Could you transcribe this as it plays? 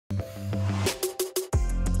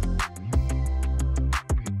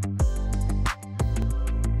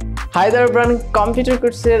Haider brand computer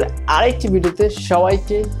কোর্সের আরেকটি ভিডিওতে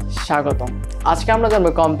সবাইকে স্বাগতম। আজকে আমরা জানবো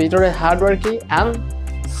কম্পিউটারের হার্ডওয়্যার কি অ্যান্ড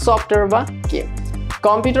সফটওয়্যার বা কি।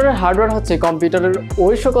 কম্পিউটারের হার্ডওয়্যার হচ্ছে কম্পিউটারের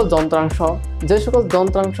ওই সকল যন্ত্রাংশ যে সকল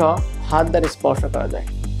যন্ত্রাংশ হাত দ্বারা স্পর্শ করা যায়,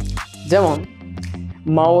 যেমন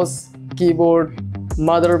মাউস, কিবোর্ড,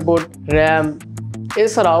 মাদারবোর্ড, র্যাম,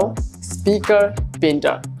 এছাড়াও স্পিকার,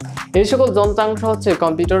 প্রিন্টার। এই সকল যন্ত্রাংশ হচ্ছে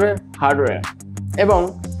কম্পিউটারের হার্ডওয়্যার এবং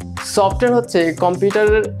সফটওয়্যার হচ্ছে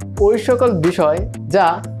কম্পিউটারের ওই সকল বিষয় যা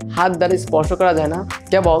হাত দ্বারা স্পর্শ করা যায় না,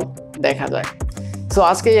 কেবল দেখা যায়। সো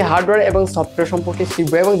আজকে এই হার্ডওয়্যার এবং সফটওয়্যার সম্পর্কে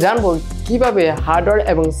শিখবো এবং জানবো কিভাবে হার্ডওয়্যার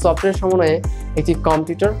এবং সফটওয়্যার সমন্বয়ে একটি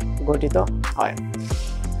কম্পিউটার গঠিত হয়।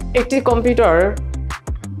 একটি কম্পিউটার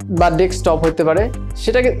বা ডেস্কটপ হতে পারে,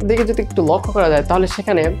 সেটাকে দিকে যদি একটু লক্ষ্য করা যায় তাহলে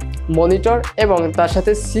সেখানে মনিটর এবং তার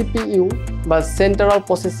সাথে সিপিইউ বা সেন্ট্রাল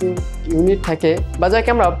প্রসেসিং ইউনিট থাকে, বা যাকে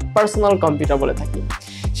আমরা পার্সোনাল কম্পিউটার বলে থাকি।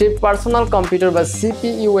 সেই পার্সোনাল কম্পিউটার বা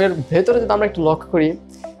সিপিইউ এর ভেতরে যদি আমরা একটু লক্ষ্য করি,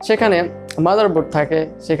 সেখানে মাদারবোর্ড থাকে,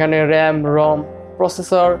 সেখানে র্যাম, রম,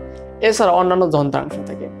 প্রসেসর, এছাড়া অন্যান্য যন্ত্রাংশ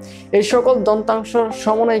থাকে। এই সকল যন্ত্রাংশের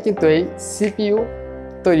সমন্বয়ে কিন্তু এই সিপিইউ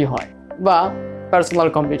তৈরি হয় বা পার্সোনাল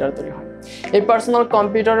কম্পিউটার তৈরি হয়। এই পার্সোনাল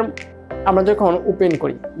কম্পিউটার আমরা যখন ওপেন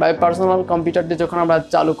করি বা এই পার্সোনাল কম্পিউটারটি যখন আমরা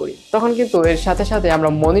চালু করি, তখন কিন্তু এর সাথে সাথে আমরা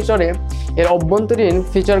মনিটরে এর অভ্যন্তরীণ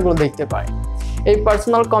ফিচারগুলো দেখতে পাই। এই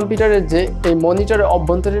পার্সোনাল কম্পিউটারের যে এই মনিটরের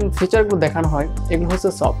অভ্যন্তরীণ ফিচারগুলো দেখানো হয়, এগুলো হচ্ছে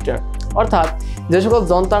সফটওয়্যার। অর্থাৎ যে সকল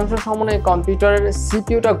যন্ত্রাংশ সমন্বয়ে কম্পিউটারের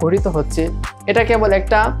সিপিইউটা গঠিত হচ্ছে, এটা কেবল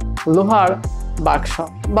একটা লোহার বাক্স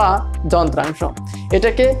বা যন্ত্রাংশ।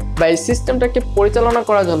 এটাকে বা এই সিস্টেমটাকে পরিচালনা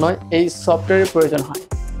করার জন্য এই সফটওয়্যারের প্রয়োজন হয়।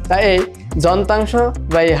 তাই এই যন্ত্রাংশ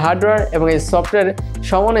বা এই হার্ডওয়্যার এবং এই সফটওয়্যার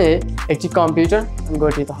সমন্বয়ে একটি কম্পিউটার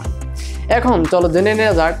গঠিত হয়। এখন চলো জেনে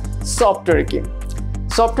নেওয়া যাক সফটওয়্যার কি।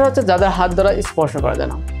 সফটওয়্যার হচ্ছে যাদের হাত দ্বারা স্পর্শ করা যায়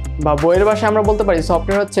না, বা বইয়ের ভাষায় আমরা বলতে পারি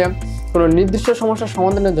সফটওয়্যার হচ্ছে কোনো নির্দিষ্ট সমস্যার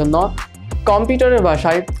সমাধানের জন্য কম্পিউটারের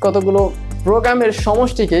ভাষায় কতগুলো প্রোগ্রামের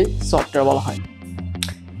সমষ্টিকেই সফটওয়্যার বলা হয়।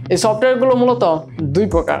 এই সফটওয়্যারগুলো মূলত দুই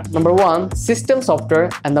প্রকার, number 1 system software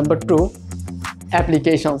and number 2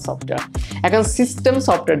 application software. এখন সিস্টেম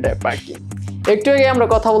সফটওয়্যার ব্যাপার কি? একটু আগে আমরা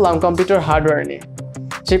কথা বললাম কম্পিউটার হার্ডওয়্যার নিয়ে।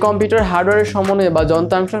 সেই কম্পিউটার হার্ডওয়্যারের সমন্বয়ে বা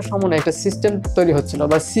যন্ত্রাংশের সমন্বয়ে একটা সিস্টেম তৈরি হচ্ছিল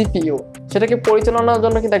বা সিপিইউ, সেটাকে পরিচালনার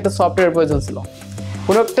জন্য কিন্তু একটা সফটওয়্যার প্রয়োজন ছিল।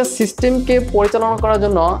 কোনো একটা সিস্টেমকে পরিচালনা করার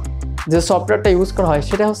জন্য যে সফটওয়্যারটা ইউজ করা হয়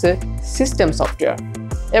সেটা হচ্ছে সিস্টেম সফটওয়্যার।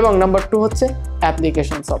 এবং নাম্বার 2 হচ্ছে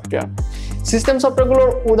অ্যাপ্লিকেশন সফটওয়্যার। সিস্টেম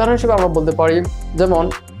সফটওয়্যারগুলোর উদাহরণ হিসেবে আমরা বলতে পারি যেমন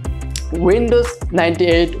উইন্ডোজ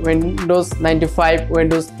 98, উইন্ডোজ 95,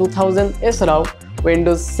 উইন্ডোজ 2000, এছাড়াও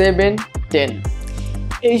উইন্ডোজ 7, 10।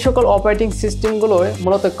 এই সকল অপারেটিং সিস্টেমগুলো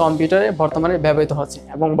মূলত কম্পিউটারে বর্তমানে ব্যবহৃত হচ্ছে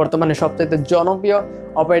এবং বর্তমানে সবচেয়ে জনপ্রিয়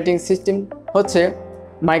অপারেটিং সিস্টেম হচ্ছে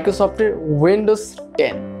মাইক্রোসফটের উইন্ডোজ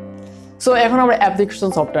 10। সো এখন আমরা অ্যাপ্লিকেশন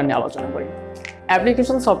সফটওয়্যার নিয়ে আলোচনা করি।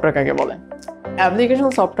 অ্যাপ্লিকেশন সফটওয়্যার কাকে বলে? অ্যাপ্লিকেশন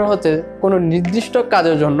সফটওয়্যার হচ্ছে কোনো নির্দিষ্ট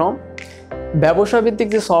কাজের জন্য ব্যবসাভিত্তিক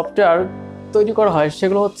যে সফটওয়্যার তৈরি করা হয়,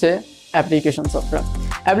 সেগুলো হচ্ছে অ্যাপ্লিকেশন সফটওয়্যার।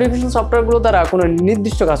 অ্যাপ্লিকেশন সফটওয়্যারগুলো দ্বারা কোনো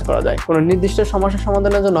নির্দিষ্ট কাজ করা যায়, কোনো নির্দিষ্ট সমস্যার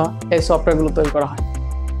সমাধানের জন্য এই সফটওয়্যারগুলো তৈরি করা হয়।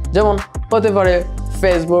 যেমন হতে পারে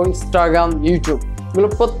ফেসবুক, ইনস্টাগ্রাম, ইউটিউব, এগুলো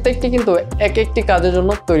প্রত্যেকটি কিন্তু এক একটি কাজের জন্য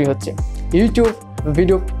তৈরি হচ্ছে। ইউটিউব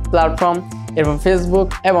ভিডিও প্ল্যাটফর্ম এবং ফেসবুক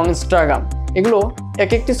এবং ইনস্টাগ্রাম, এগুলো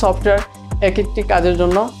এক একটি সফটওয়্যার এক একটি কাজের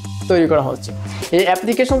জন্য তৈরি করা হচ্ছে। এই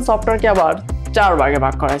অ্যাপ্লিকেশন সফটওয়্যারকে আবার 4 ভাগে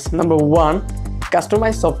ভাগ করা হয়েছে। Number 1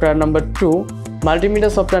 customise software, number 2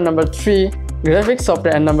 multimedia software, number 3 graphics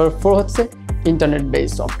software and number 4 হচ্ছে internet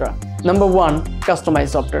based software. Number 1 customise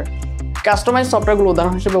software. Customise সফটওয়্যারগুলো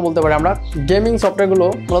উদাহরণ হিসেবে বলতে পারি আমরা গেমিং সফটওয়্যারগুলো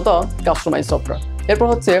মূলত কাস্টমাইজ সফটওয়্যার। এরপর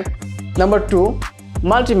হচ্ছে নাম্বার 2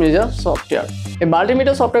 মাল্টিমিডিয়া সফটওয়্যার। এই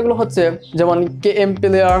মাল্টিমিডিয়া সফটওয়্যারগুলো হচ্ছে যেমন কেএম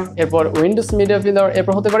প্লেয়ার, এরপর উইন্ডোজ মিডিয়া প্লেয়ার,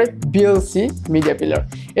 এরপর হতে পারে বিএলসি মিডিয়া প্লেয়ার।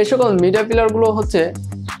 এই সকল মিডিয়া প্লেয়ারগুলো হচ্ছে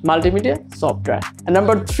multimedia software.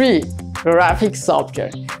 Number 3 graphics software.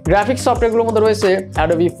 Graphics সফটওয়্যারগুলোর মধ্যে রয়েছে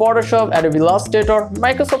Adobe Photoshop, Adobe Illustrator,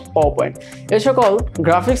 Microsoft PowerPoint. এই সকল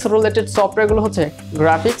গ্রাফিক্স রিলেটেড সফটওয়্যারগুলো হচ্ছে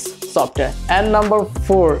graphics software. And number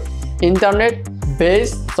 4 internet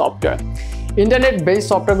based software. Internet based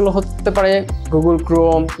সফটওয়্যারগুলো হতে পারে Google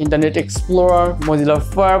Chrome, internet explorer, Mozilla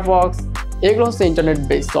Firefox, এগুলো হচ্ছে ইন্টারনেট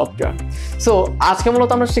বেসড সফটওয়্যার। সো আজকে মূলত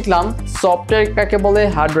আমরা শিখলাম সফটওয়্যার কাকে বলে,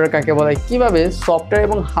 হার্ডওয়্যার কাকে বলে, কিভাবে সফটওয়্যার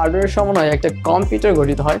এবং হার্ডওয়্যারের সমন্বয়ে একটা কম্পিউটার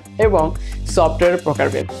গঠিত হয় এবং সফটওয়্যারের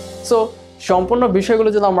প্রকারভেদ। সো সম্পূর্ণ বিষয়গুলো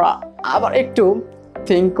যদি আমরা আবার একটু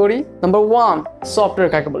থিঙ্ক করি, নাম্বার 1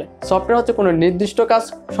 সফটওয়্যার কাকে বলে? সফটওয়্যার হচ্ছে কোনো নির্দিষ্ট কাজ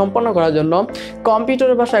সম্পন্ন করার জন্য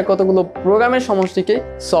কম্পিউটারের ভাষায় কতগুলো প্রোগ্রামের সমষ্টিকে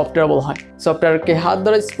সফটওয়্যার বলা হয়। সফটওয়্যারকে হাত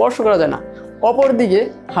দ্বারা স্পর্শ করা যায় না। অপরদিকে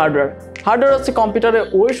হার্ডওয়্যার হচ্ছে কম্পিউটারের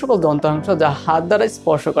ওই সকল যন্ত্রাংশ যা হাত দ্বারা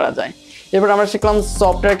স্পর্শ করা যায়। এবার আমরা শিখলাম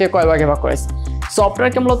সফটওয়্যারকে কয় ভাগে ভাগ করেছি।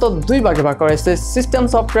 সফটওয়্যারকে মূলত দুই ভাগে ভাগ করা হয়েছে, system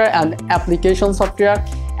software and application software.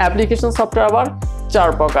 Application software আবার 4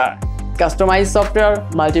 প্রকার: customise software,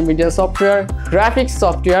 multimedia software, graphics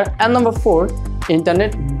software and number 4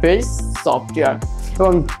 internet based software.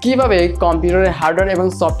 এবং কীভাবে কম্পিউটারের হার্ডওয়্যার এবং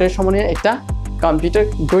সফটওয়্যার সমন্বয়ে একটা কম্পিউটার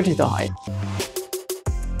গঠিত হয়।